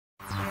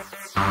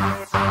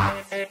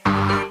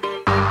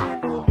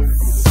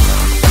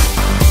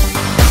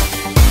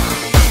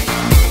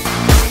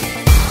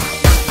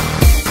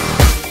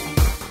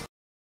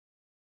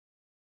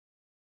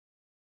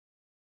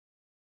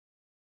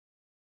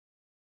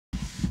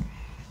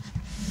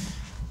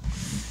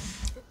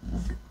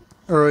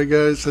Alright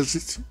guys,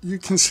 as you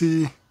can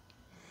see,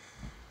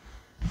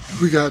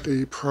 we got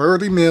a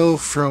priority mail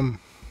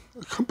from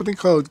a company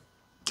called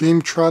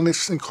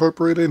Gametronics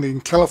Incorporated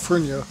in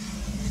California.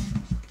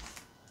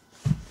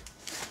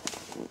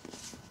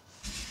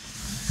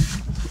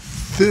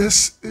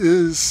 This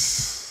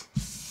is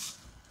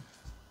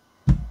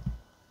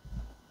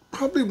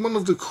probably one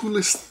of the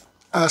coolest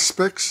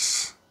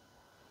aspects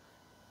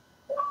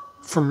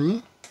for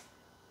me.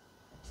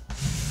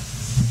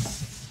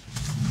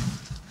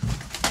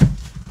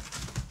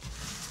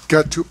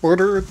 Got to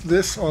order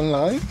this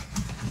online.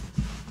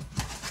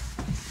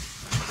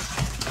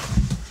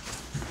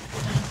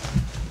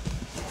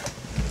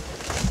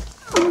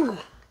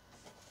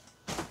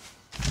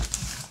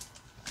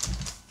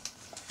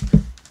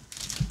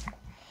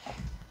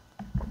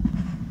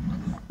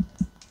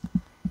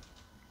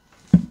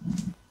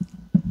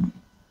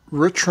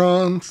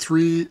 Retron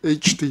 3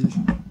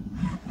 HD.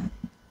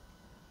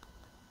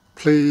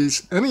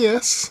 Plays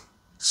NES,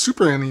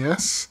 Super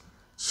NES,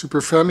 Super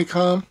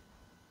Famicom,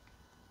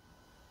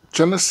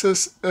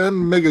 Genesis,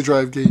 and Mega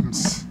Drive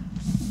games.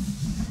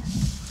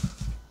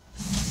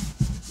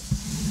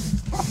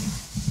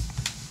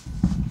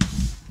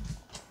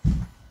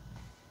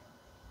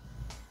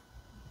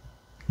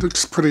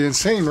 Looks pretty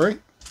insane,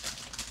 right?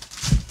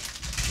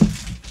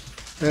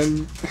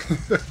 And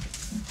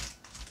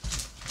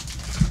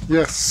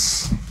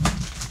yes,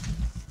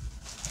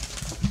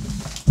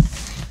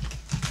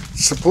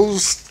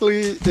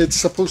 supposedly it's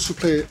supposed to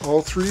play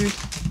all 3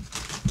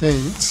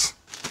 games.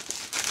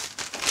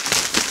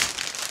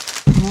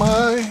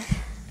 My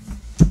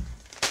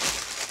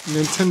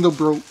Nintendo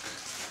broke.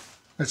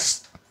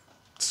 It's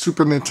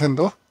Super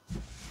Nintendo.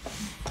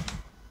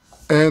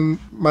 And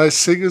my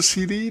Sega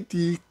CD,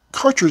 the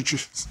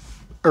cartridge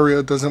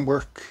area doesn't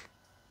work.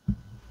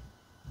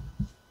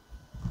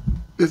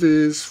 It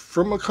is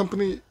from a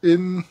company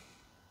in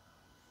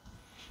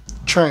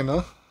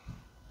China.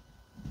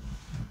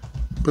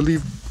 I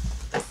believe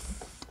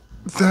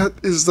that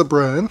is the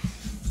brand.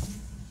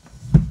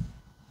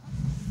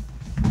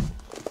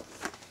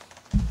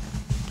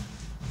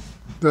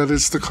 That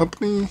is the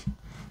company,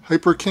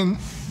 Hyperkin.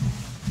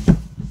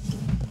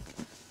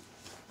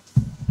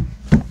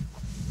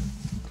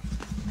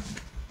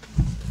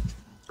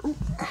 Oh.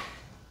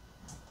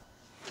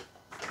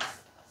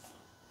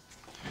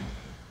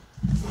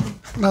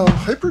 Now,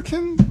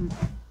 Hyperkin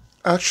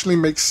actually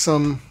makes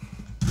some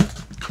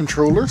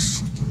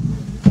controllers.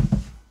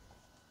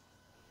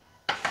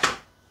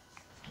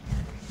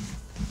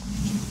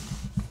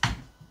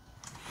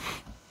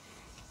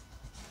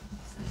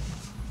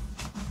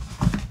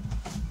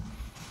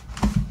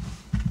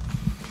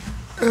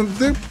 And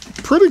they're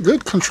pretty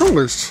good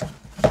controllers.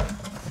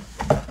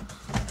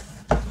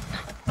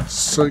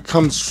 So it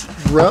comes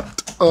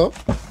wrapped up.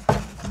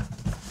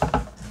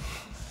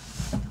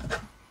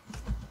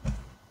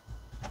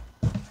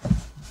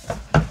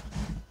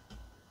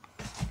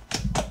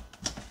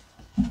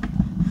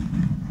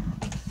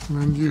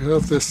 And then you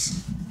have this.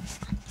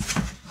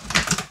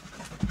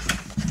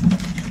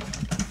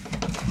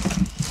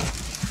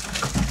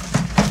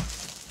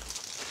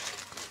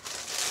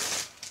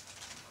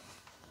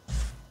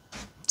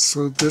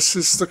 So this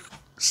is the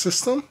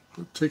system.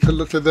 We'll take a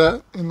look at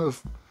that in a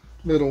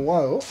little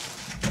while.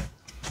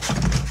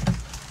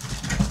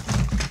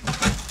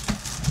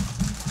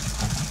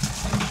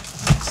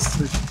 Let's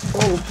take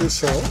all of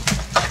this out,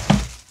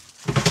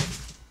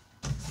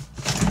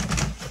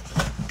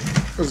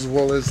 as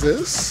well as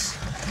this.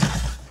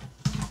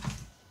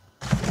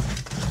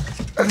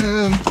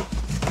 And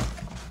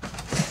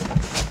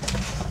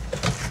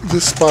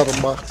this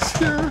bottom box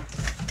here.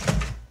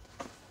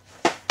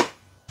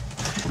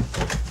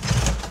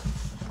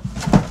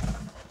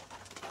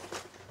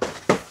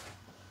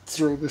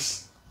 Throw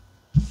this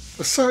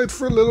aside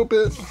for a little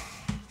bit.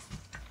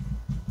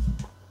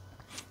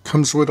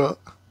 Comes with a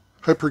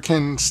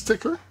Hyperkin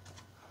sticker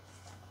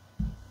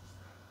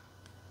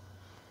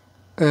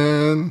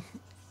and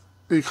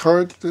a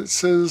card that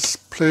says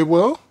play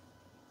well.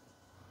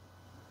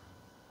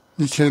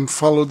 You can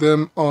follow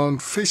them on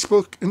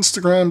Facebook,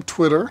 Instagram,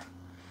 Twitter,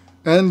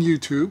 and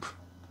YouTube.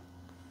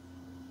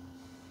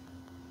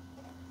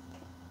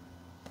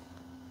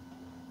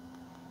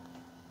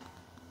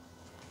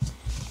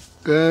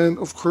 And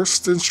of course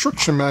the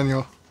instruction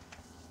manual.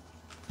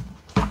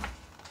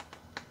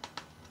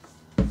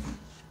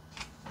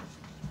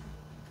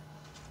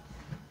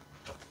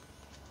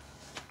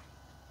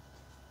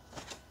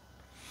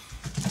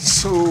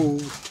 So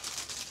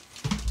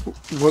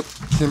what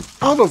came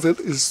out of it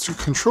is 2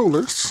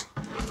 controllers.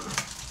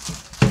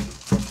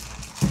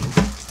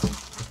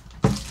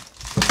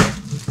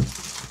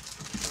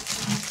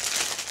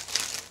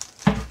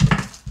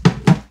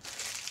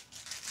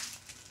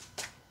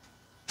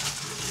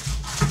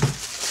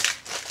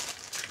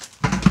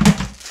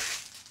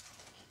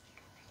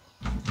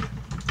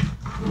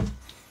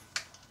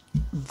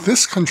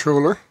 This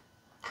controller,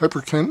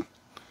 Hyperkin,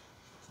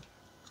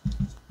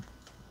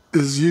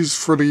 is used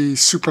for the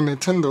Super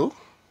Nintendo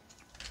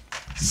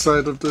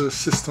side of the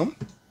system,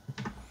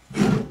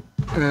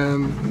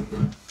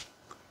 and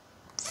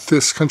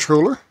this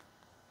controller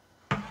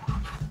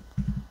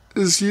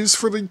is used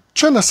for the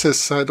Genesis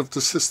side of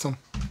the system.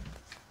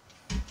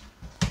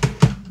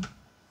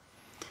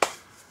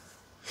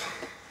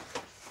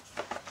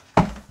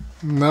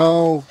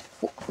 Now,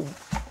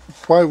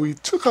 why we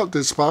took out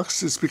this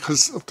box is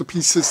because of the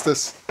pieces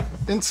that's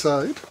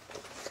inside.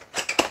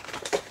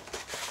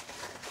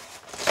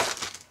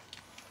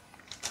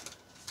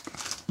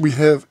 We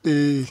have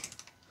a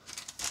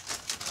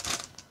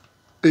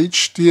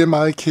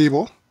HDMI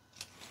cable,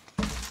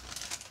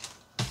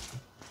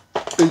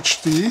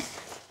 HD.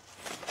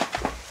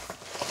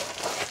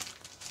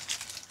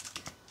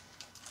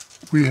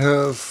 We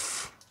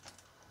have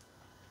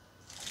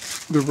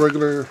the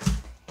regular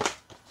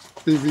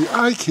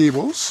AVI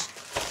cables.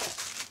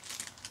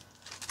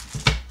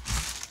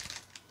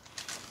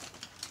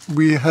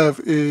 We have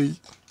a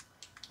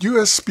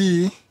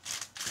USB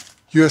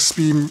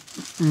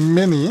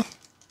mini.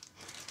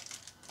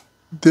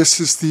 This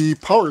is the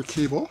power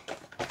cable.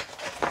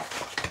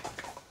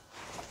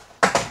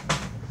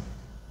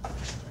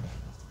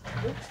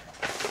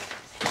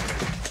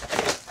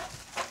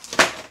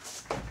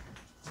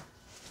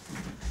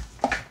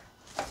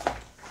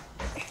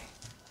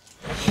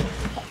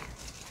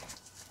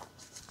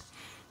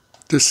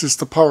 This is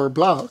the power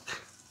block.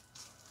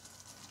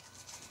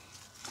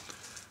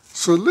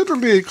 So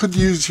literally it could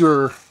use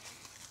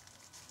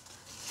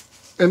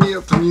any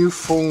of the new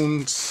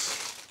phones'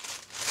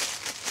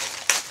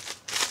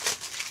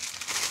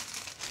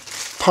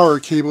 power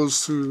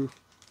cables to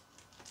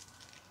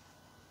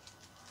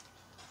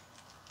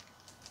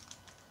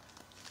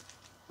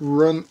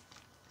run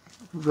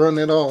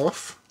it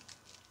off.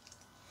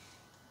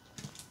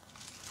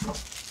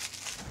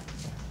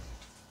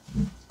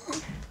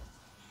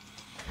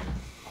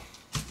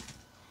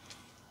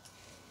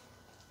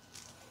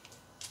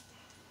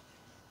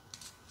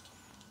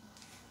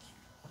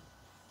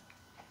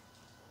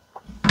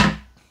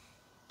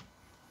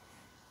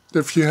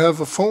 If you have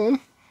a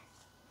phone,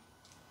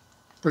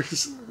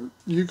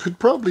 you could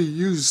probably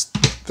use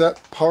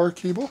that power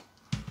cable.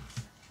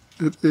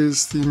 It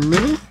is the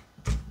mini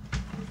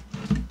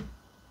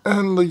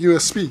and the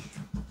USB.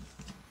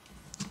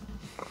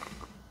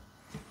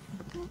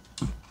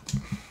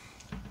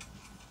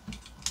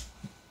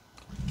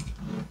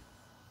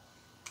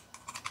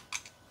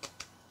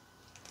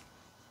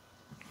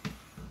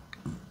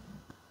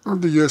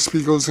 The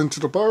USB goes into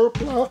the power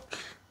block.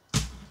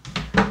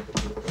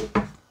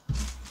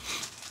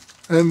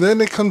 And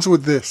then it comes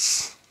with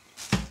this.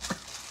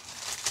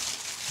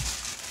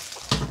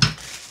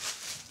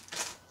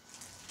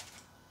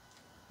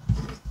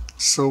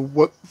 So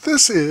what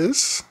this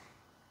is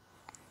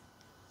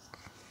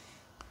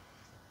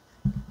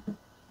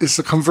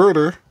a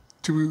converter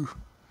to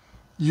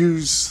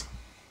use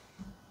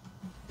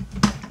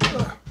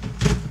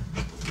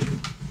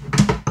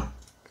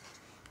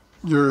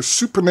your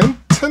Super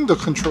Nintendo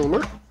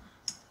controller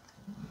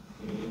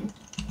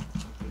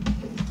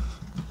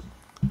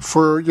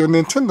for your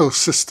Nintendo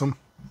system.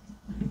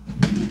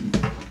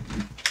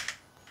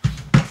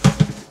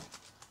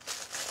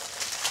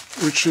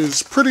 Which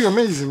is pretty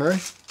amazing,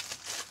 right?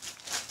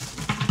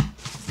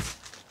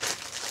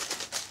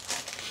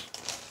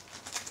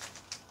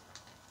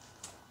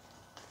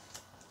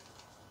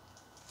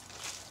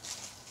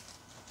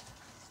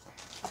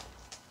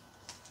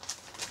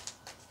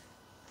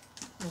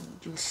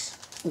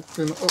 Just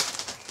open up.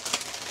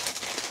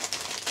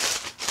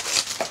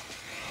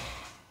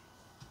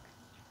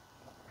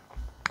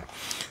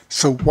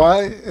 So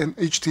why an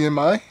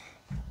HDMI,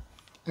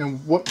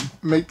 and what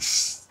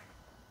makes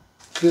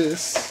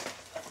this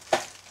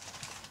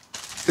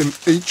an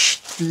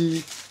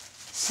HD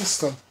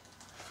system?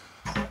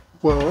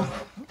 Well,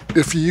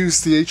 if you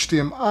use the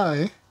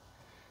HDMI,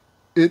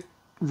 it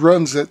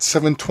runs at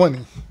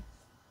 720.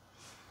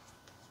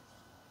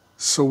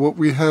 So what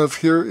we have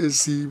here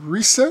is the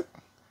reset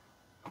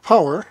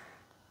power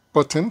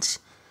buttons,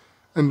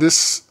 and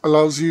this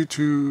allows you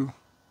to,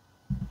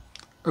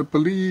 I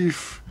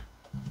believe,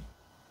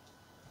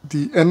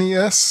 the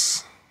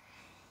NES,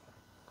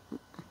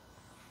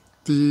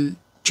 the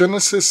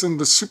Genesis, and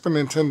the Super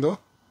Nintendo.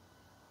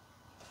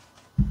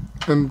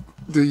 And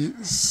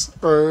these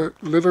are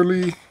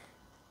literally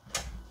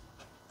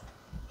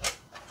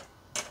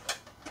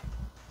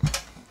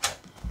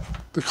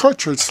the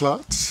cartridge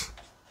slots.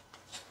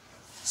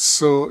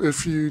 So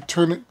if you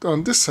turn it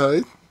on this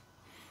side,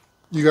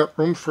 you got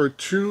room for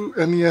 2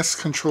 NES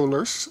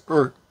controllers,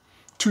 or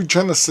 2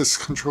 Genesis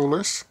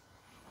controllers.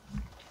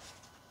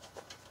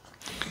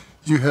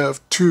 You have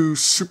 2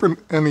 Super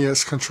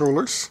NES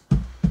controllers.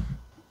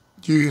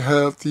 You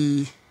have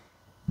the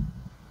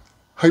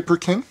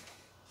Hyperkin,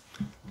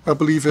 I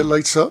believe it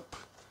lights up,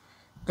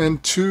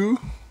 and 2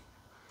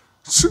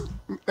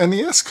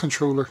 NES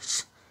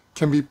controllers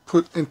can be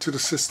put into the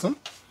system.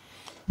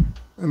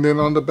 And then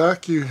on the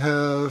back you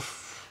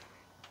have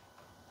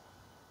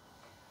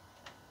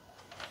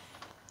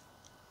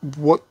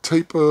what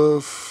type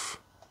of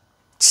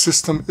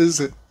system is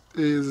it?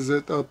 Is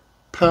it a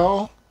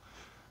PAL,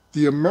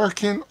 the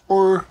American,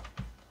 or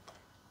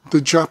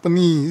the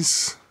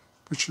Japanese,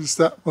 which is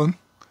that one?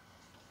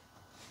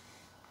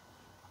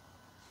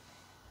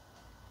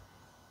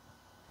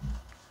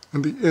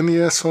 And the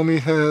NES only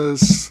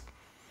has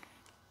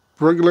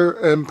regular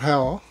and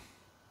PAL.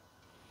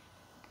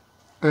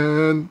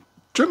 And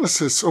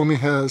Genesis only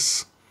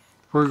has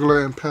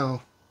regular and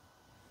PAL.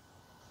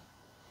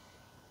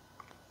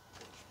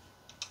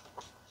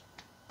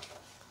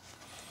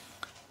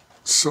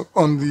 So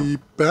on the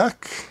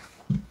back,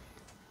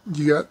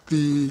 you got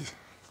the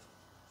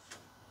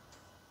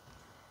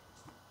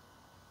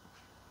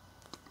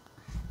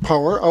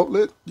power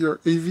outlet, your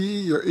AV,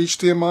 your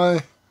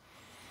HDMI,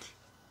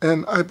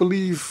 and I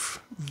believe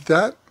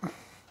that,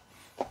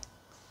 I'm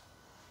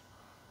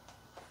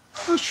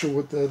not sure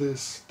what that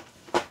is.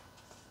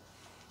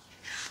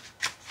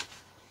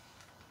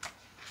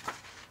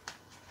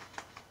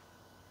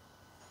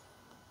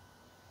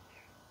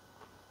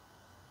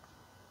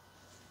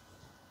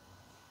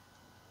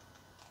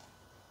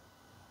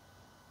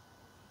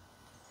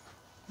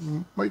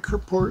 Micro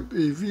port,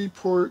 AV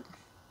port.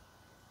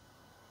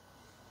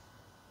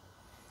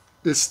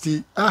 It's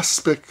the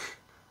aspect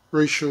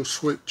ratio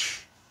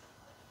switch.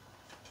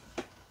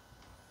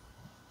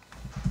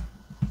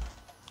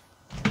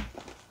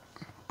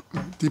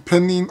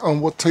 Depending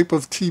on what type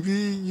of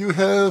TV you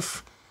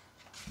have,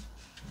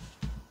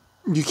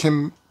 you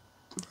can,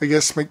 I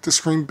guess, make the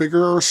screen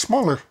bigger or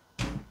smaller.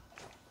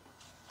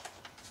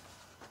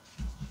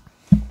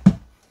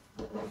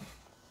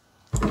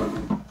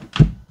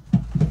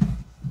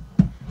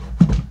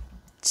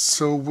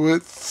 So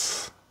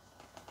with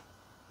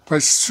my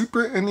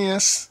Super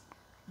NES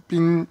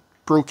being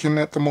broken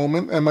at the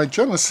moment and my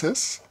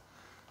Genesis,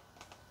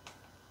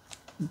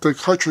 the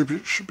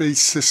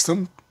cartridge-based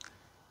system,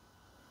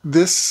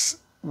 this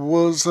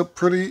was a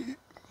pretty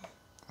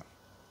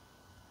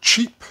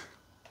cheap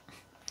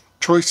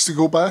choice to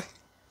go by.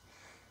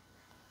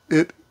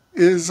 It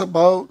is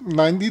about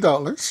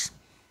 $90.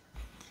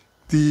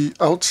 The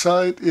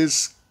outside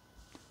is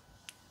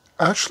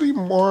actually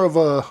more of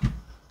a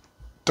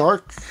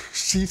dark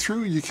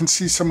see-through. You can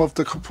see some of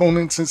the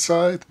components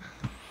inside.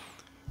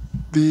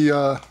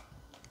 The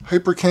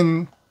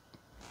Hyperkin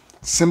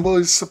symbol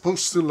is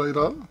supposed to light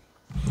up.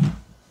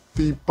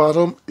 The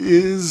bottom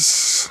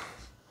is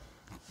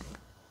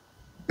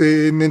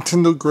a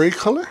Nintendo gray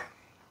color.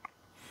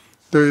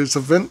 There is a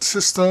vent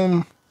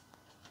system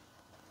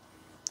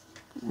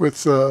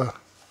with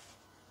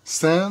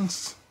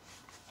stands.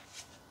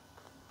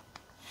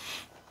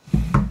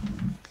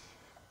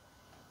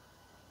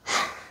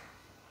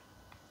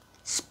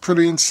 It's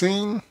pretty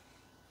insane,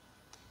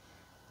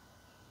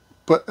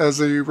 but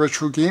as a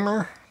retro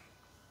gamer,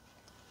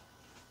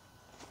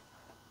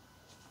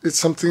 it's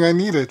something I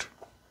needed.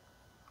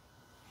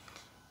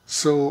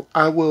 So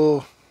I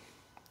will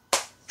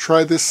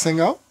try this thing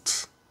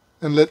out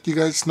and let you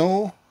guys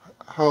know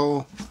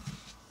how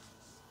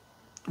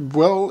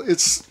well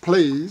it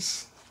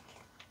plays.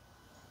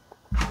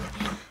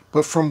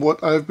 But from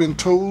what I've been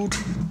told,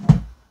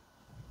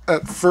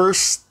 at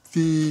first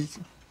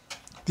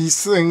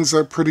these things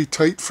are pretty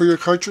tight for your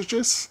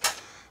cartridges.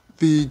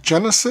 The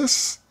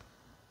Genesis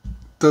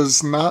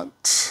does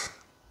not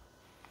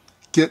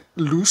get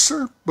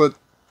looser, but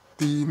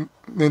the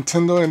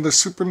Nintendo and the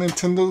Super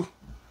Nintendo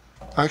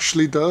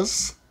actually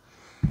does.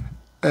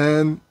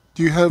 And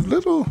you have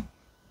little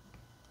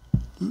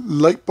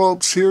light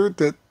bulbs here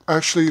that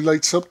actually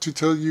lights up to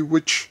tell you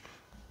which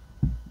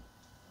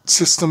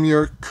system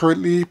you're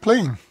currently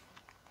playing.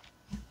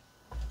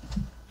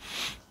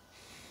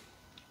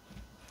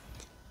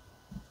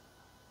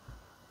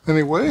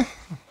 Anyway,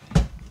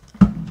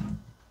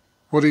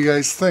 what do you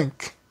guys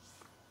think?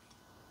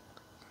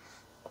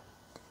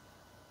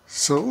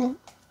 So,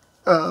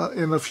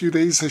 in a few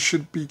days I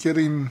should be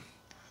getting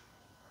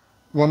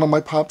one of my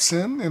pops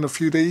in. In a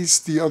few days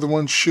the other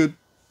one should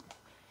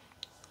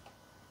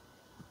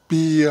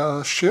be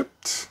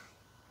shipped.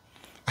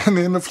 And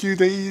in a few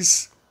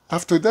days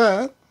after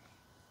that,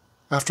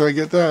 after I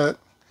get that,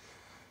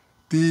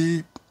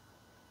 the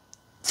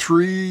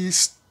 3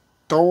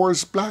 Star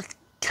Wars Black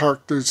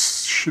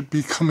characters should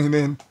be coming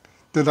in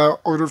that I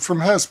ordered from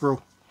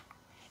Hasbro.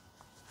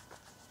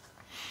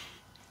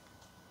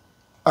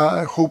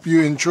 I hope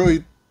you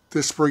enjoyed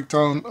this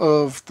breakdown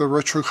of the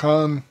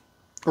Retron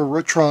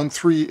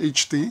 3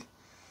 HD.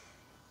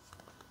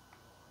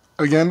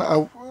 Again,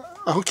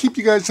 I'll keep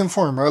you guys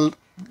informed. I'll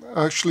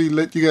actually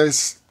let you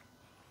guys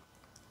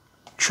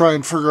try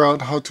and figure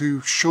out how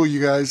to show you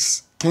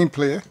guys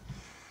gameplay.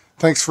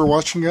 Thanks for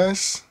watching,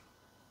 guys.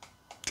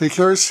 Take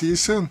care. See you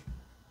soon.